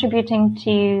 contributing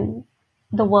to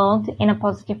the world in a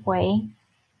positive way.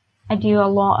 I do a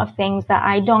lot of things that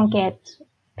I don't get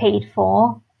paid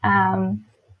for, and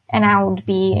I would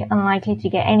be unlikely to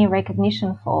get any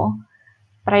recognition for,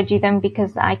 but I do them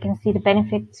because I can see the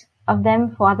benefit of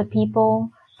them for other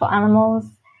people, for animals,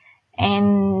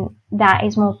 And that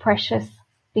is more precious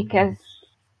because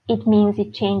it means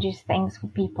it changes things for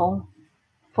people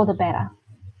for the better.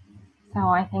 So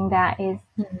I think that is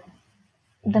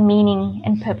the meaning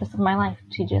and purpose of my life,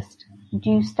 to just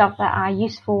do stuff that are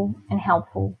useful and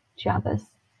helpful to others.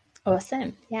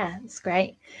 Awesome. Yeah, it's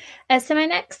great. So my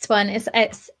next one is,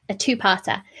 it's a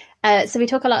two-parter. So we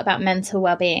talk a lot about mental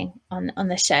well-being on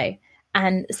the show.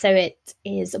 And so it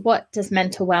is, what does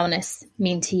mental wellness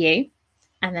mean to you?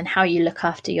 And then how you look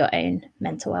after your own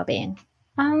mental well-being.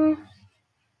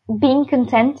 Being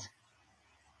content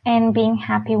and being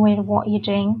happy with what you're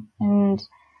doing. And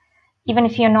even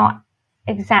if you're not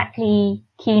exactly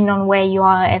keen on where you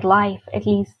are at life, at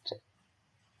least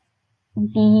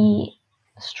be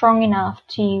strong enough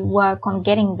to work on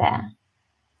getting there.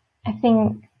 I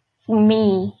think for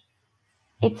me,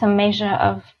 it's a measure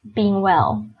of being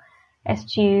well as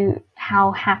to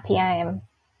how happy I am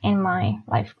in my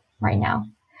life right now.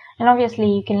 And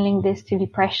obviously you can link this to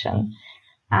depression,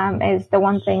 as the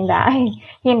one thing that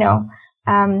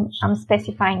I'm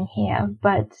specifying here,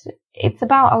 but it's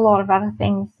about a lot of other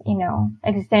things.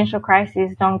 Existential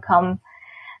crises don't come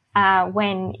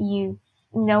when you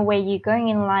know where you're going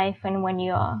in life and when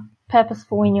you're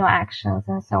purposeful in your actions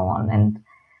and so on. And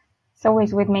it's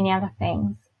always with many other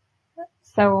things.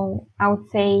 So I would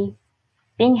say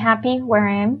being happy where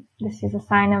I am, this is a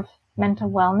sign of mental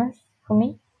wellness for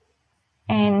me.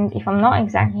 And if I'm not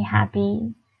exactly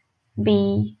happy,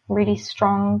 be really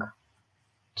strong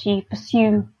to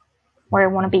pursue where I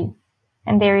want to be.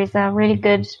 And there is a really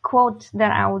good quote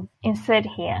that I would insert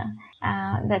here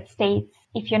that states,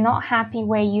 if you're not happy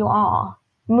where you are,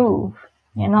 move.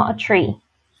 You're not a tree.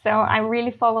 So I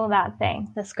really follow that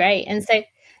thing. That's great. And so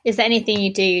is there anything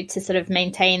you do to sort of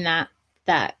maintain that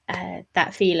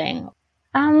feeling?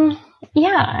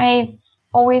 Yeah, I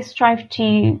always strive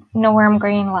to know where I'm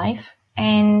going in life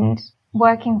and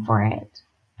working for it.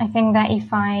 I think that if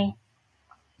I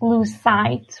lose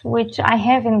sight, which I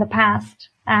have in the past,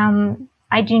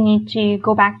 I do need to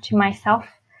go back to myself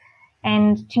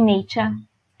and to nature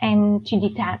and to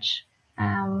detach.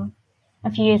 A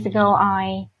few years ago,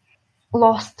 I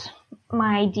lost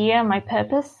my idea, my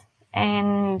purpose,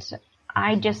 and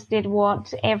I just did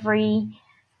what every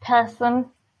person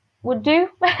would do.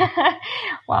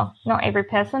 Well, not every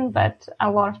person, but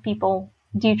a lot of people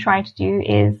do try to do,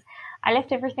 is I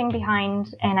left everything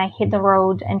behind and I hit the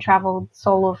road and traveled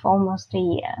solo for almost a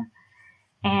year.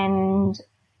 And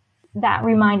that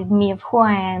reminded me of who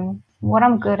I am, what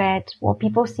I'm good at, what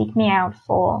people seek me out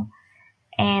for,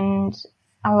 and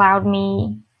allowed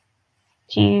me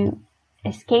to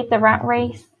escape the rat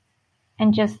race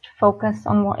and just focus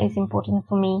on what is important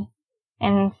for me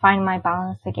and find my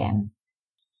balance again.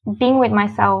 Being with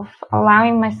myself,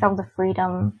 allowing myself the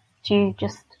freedom to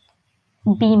just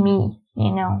be me,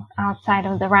 outside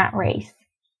of the rat race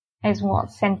is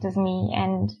what centers me.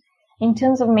 And in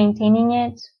terms of maintaining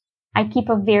it, I keep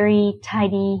a very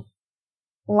tidy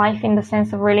life in the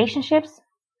sense of relationships.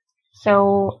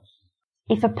 So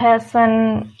if a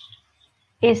person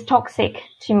is toxic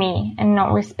to me and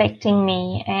not respecting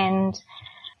me and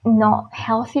not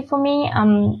healthy for me,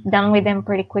 I'm done with them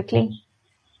pretty quickly.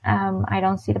 I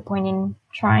don't see the point in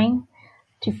trying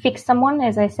to fix someone.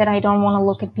 As I said, I don't want to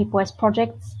look at people as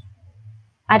projects.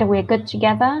 Either we're good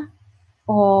together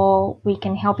or we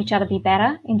can help each other be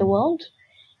better in the world,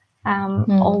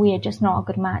 or we are just not a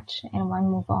good match and want to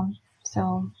move on.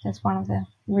 So that's one of the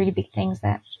really big things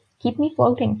that keep me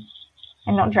floating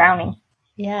and not drowning.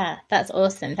 Yeah, that's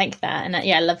awesome. Thank you for that. And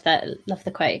yeah, I love that. Love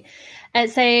the quote.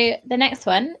 So the next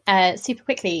one, super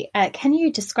quickly, can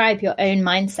you describe your own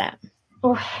mindset?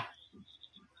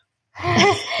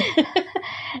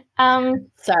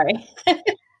 Sorry.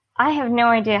 I have no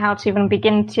idea how to even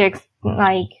begin to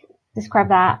describe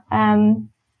that. I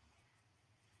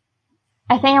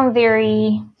think I'm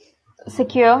very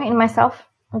secure in myself,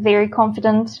 very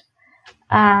confident.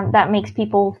 That makes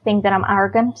people think that I'm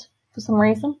arrogant for some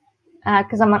reason,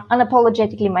 because I'm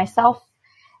unapologetically myself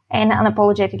and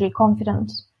unapologetically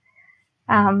confident.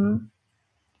 I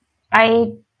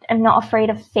am not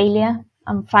afraid of failure.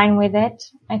 I'm fine with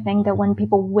it. I think that when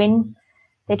people win,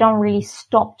 they don't really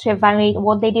stop to evaluate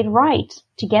what they did right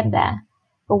to get there.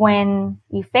 But when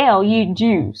you fail, you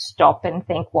do stop and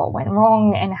think what went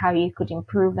wrong and how you could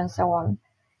improve and so on.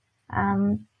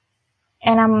 And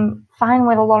I'm fine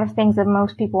with a lot of things that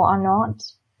most people are not,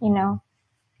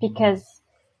 because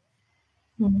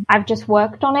I've just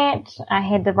worked on it. I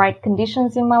had the right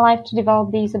conditions in my life to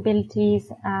develop these abilities.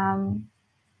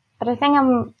 But I think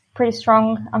I'm pretty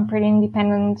strong. I'm pretty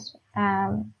independent.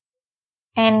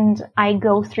 And I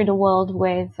go through the world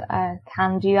with a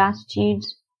can-do attitude.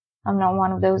 I'm not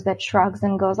one of those that shrugs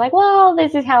and goes like, well,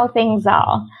 this is how things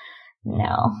are.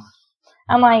 No.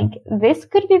 I'm like, this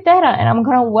could be better, and I'm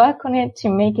going to work on it to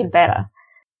make it better.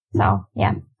 So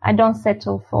yeah, I don't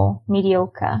settle for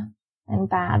mediocre and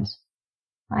bad.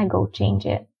 I go change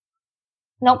it.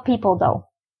 Not people though.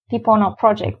 People are not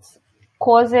projects.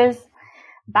 Causes,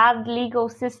 bad legal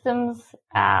systems,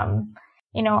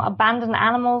 abandoned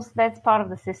animals, that's part of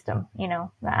the system,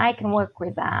 I can work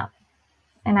with that.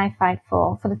 And I fight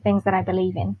for the things that I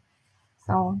believe in.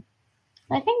 So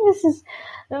I think this is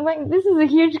a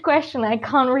huge question. I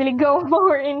can't really go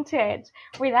more into it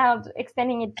without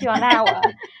extending it to an hour.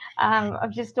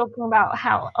 Of just talking about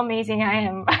how amazing I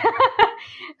am.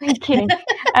 I'm kidding.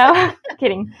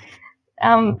 Kidding.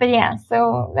 But yeah,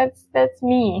 so that's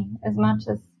me as much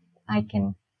as I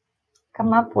can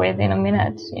come up with in a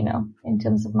minute, in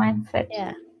terms of mindset.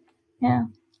 Yeah.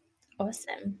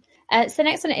 Awesome. So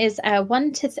next one is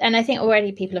and I think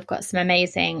already people have got some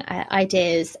amazing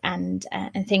ideas and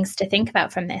things to think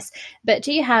about from this. But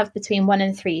do you have between 1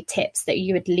 and 3 tips that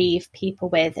you would leave people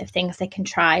with of things they can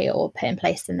try or put in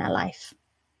place in their life?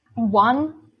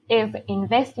 1 is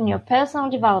invest in your personal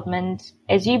development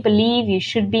as you believe you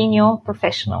should be in your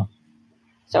professional.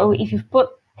 So if you've put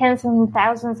tens and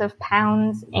thousands of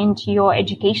pounds into your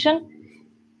education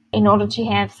in order to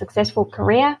have a successful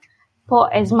career,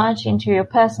 put as much into your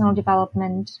personal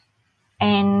development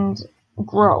and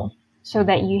grow so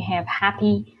that you have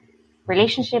happy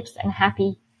relationships and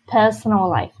happy personal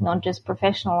life, not just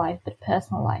professional life, but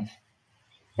personal life.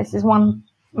 This is one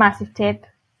massive tip.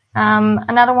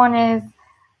 Another one is,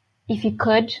 if you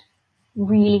could,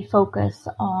 really focus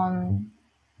on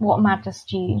what matters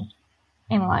to you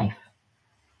in life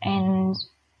and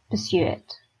pursue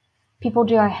it. People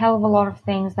do a hell of a lot of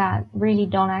things that really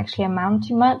don't actually amount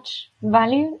to much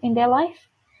value in their life,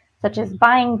 such as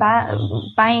buying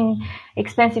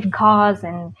expensive cars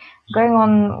and going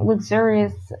on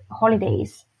luxurious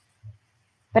holidays.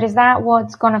 But is that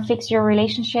what's going to fix your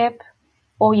relationship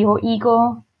or your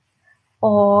ego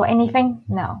or anything?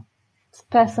 No. It's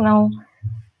personal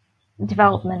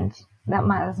development that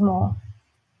matters more.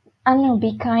 I don't know,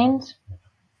 be kind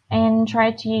and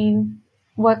try to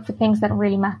work for things that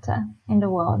really matter in the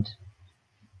world,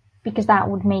 because that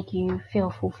would make you feel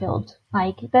fulfilled.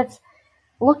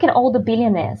 Look at all the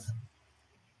billionaires.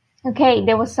 Okay,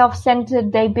 they were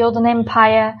self-centered, they built an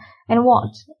empire, and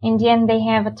what? In the end, they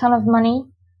have a ton of money,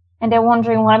 and they're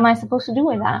wondering, what am I supposed to do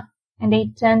with that? And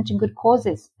they turn to good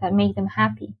causes that make them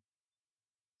happy.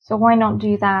 So why not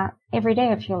do that every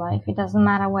day of your life? It doesn't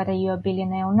matter whether you're a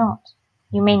billionaire or not.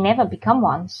 You may never become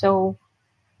one, so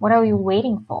what are you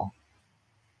waiting for?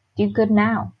 Do good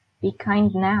now. Be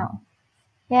kind now.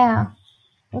 Yeah,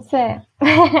 that's it.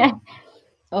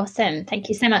 Awesome. Thank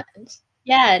you so much.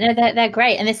 Yeah, no, they're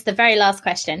great. And this is the very last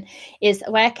question, is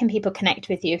where can people connect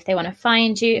with you if they want to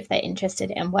find you, if they're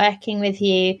interested in working with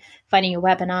you, finding your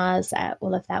webinars,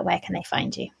 all of that, where can they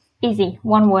find you? Easy,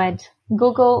 one word.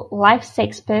 Google Life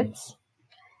Sexperts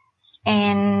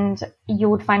and you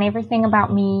would find everything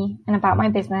about me and about my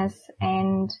business.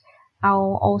 And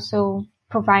I'll also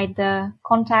provide the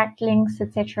contact links,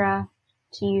 etc.,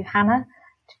 to Hannah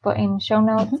to put in show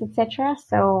notes, etc.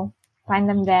 So find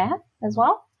them there as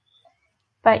well.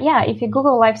 But yeah, if you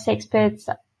Google Life Sexperts,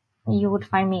 you would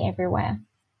find me everywhere.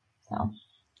 So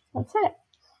that's it.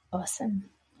 Awesome.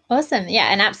 Yeah,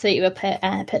 and absolutely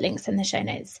we'll put links in the show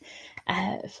notes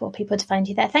for people to find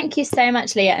you there. Thank you so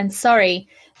much, Leah, and sorry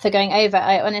for going over.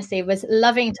 I honestly was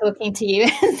loving talking to you.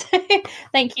 So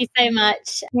thank you so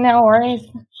much. No worries.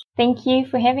 Thank you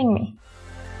for having me.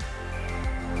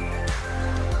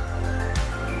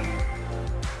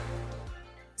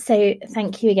 So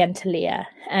thank you again to Leah.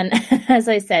 And as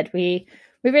I said, we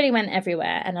really went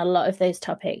everywhere, and a lot of those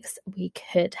topics we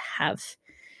could have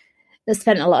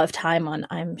spent a lot of time on,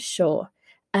 I'm sure.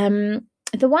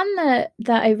 The one that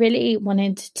I really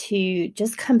wanted to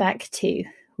just come back to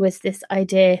was this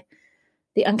idea,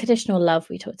 the unconditional love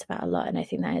we talked about a lot, and I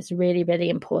think that is really, really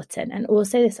important, and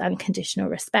also this unconditional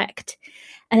respect.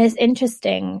 And it's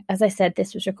interesting, as I said,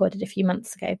 this was recorded a few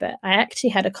months ago, but I actually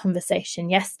had a conversation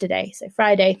yesterday, so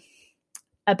Friday,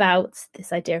 about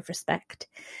this idea of respect,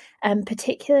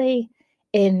 particularly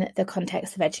in the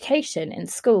context of education in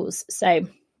schools. So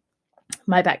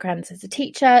my background is as a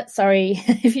teacher. Sorry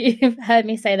if you've heard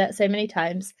me say that so many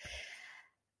times.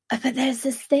 But there's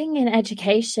this thing in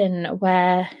education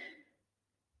where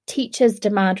teachers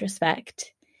demand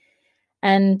respect.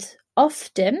 And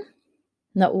often,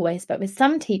 not always, but with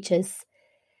some teachers,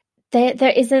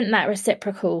 there isn't that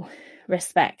reciprocal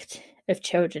respect of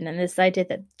children. And this idea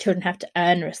that children have to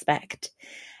earn respect.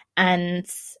 And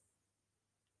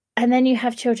And then you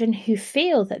have children who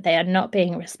feel that they are not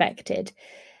being respected,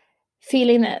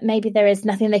 feeling that maybe there is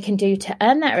nothing they can do to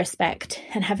earn that respect,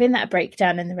 and having that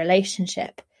breakdown in the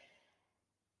relationship.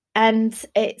 And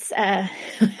it's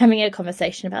having a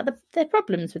conversation about the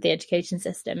problems with the education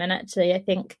system. And actually, I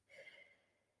think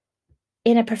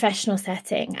in a professional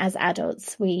setting as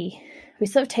adults, we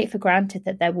sort of take for granted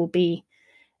that there will be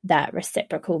that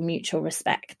reciprocal mutual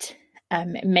respect.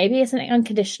 Maybe it's something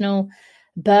unconditional,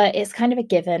 but it's kind of a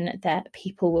given that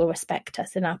people will respect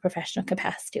us in our professional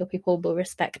capacity, or people will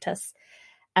respect us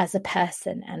as a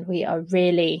person. And we are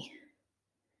really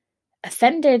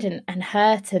offended and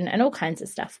hurt and all kinds of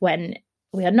stuff when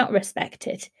we are not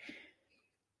respected.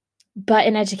 But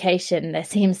in education, there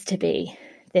seems to be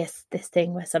this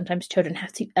thing where sometimes children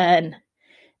have to earn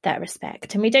that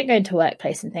respect. And we don't go into a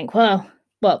workplace and think, well,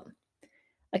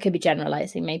 I could be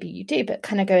generalizing, maybe you do, but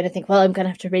kind of go in and think, well, I'm going to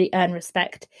have to really earn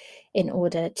respect in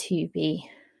order to be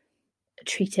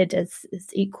treated as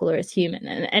equal or as human.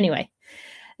 And anyway,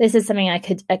 this is something I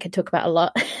could talk about a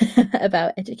lot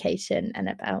about education and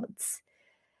about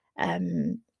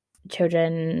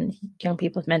children, young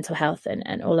people's mental health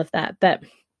and all of that. But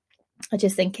I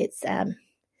just think it's a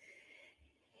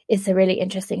really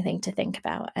interesting thing to think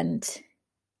about. And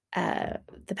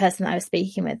the person that I was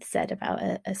speaking with said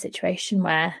about a situation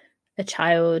where a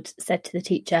child said to the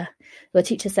teacher, or the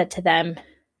teacher said to them,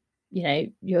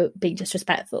 you're being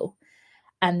disrespectful.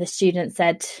 And the student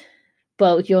said,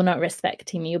 well, you're not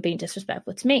respecting me, you're being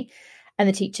disrespectful to me. And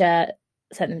the teacher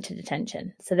sent them to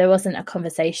detention. So there wasn't a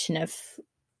conversation of,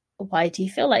 why do you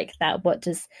feel like that? What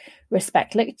does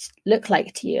respect look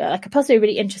like to you? Like a possibly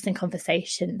really interesting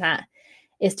conversation that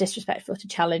is disrespectful to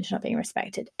challenge not being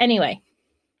respected. Anyway,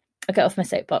 I'll get off my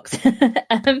soapbox.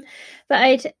 But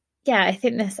I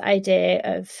think this idea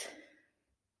of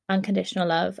unconditional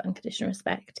love, unconditional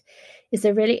respect is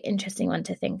a really interesting one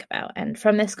to think about. And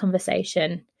from this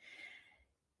conversation,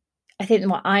 I think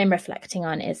what I'm reflecting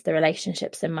on is the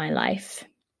relationships in my life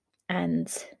and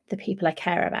the people I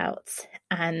care about,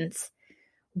 and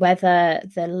whether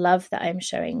the love that I'm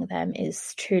showing them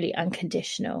is truly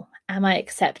unconditional. Am I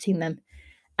accepting them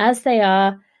as they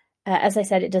are? As I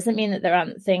said, it doesn't mean that there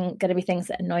aren't going to be things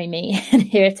that annoy me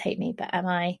and irritate me, but am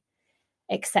I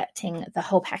accepting the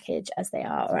whole package as they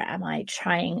are, or am I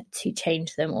trying to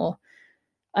change them? Or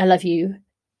I love you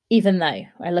even though,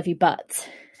 or I love you but,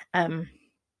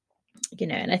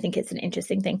 and I think it's an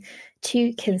interesting thing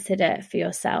to consider for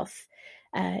yourself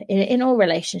in all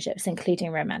relationships,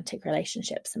 including romantic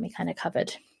relationships. And we kind of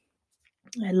covered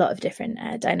a lot of different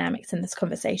dynamics in this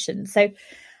conversation. So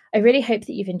I really hope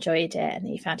that you've enjoyed it and that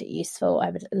you found it useful. I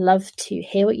would love to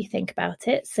hear what you think about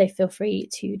it. So feel free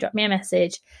to drop me a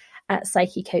message at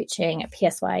Psyche Coaching, at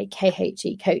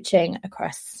PSYKHE Coaching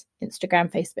across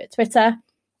Instagram, Facebook, Twitter.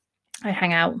 I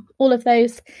hang out all of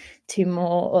those to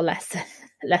more or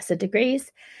lesser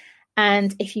degrees.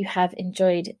 And if you have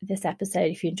enjoyed this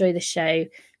episode, if you enjoy the show,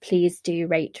 please do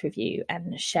rate, review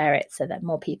and share it so that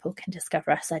more people can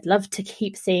discover us. I'd love to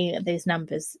keep seeing those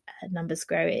numbers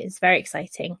grow. It is very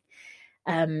exciting.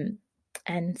 And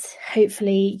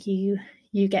hopefully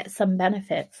you get some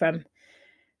benefit from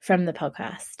the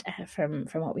podcast, from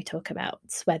what we talk about,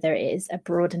 whether it is a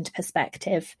broadened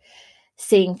perspective,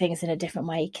 seeing things in a different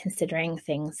way, considering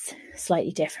things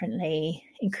slightly differently,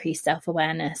 increased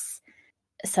self-awareness,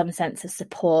 some sense of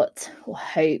support or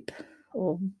hope,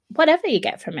 or whatever you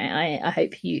get from it. I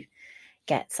hope you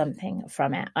get something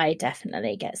from it. I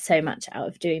definitely get so much out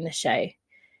of doing the show.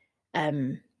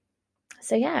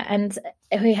 So yeah, and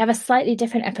we have a slightly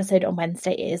different episode on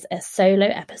Wednesday. It is a solo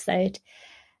episode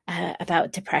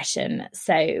about depression.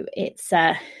 So it's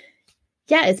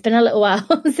been a little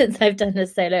while since I've done a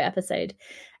solo episode.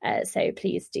 So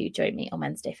please do join me on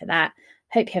Wednesday for that.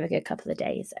 Hope you have a good couple of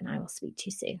days, and I will speak to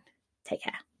you soon. Take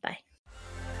care.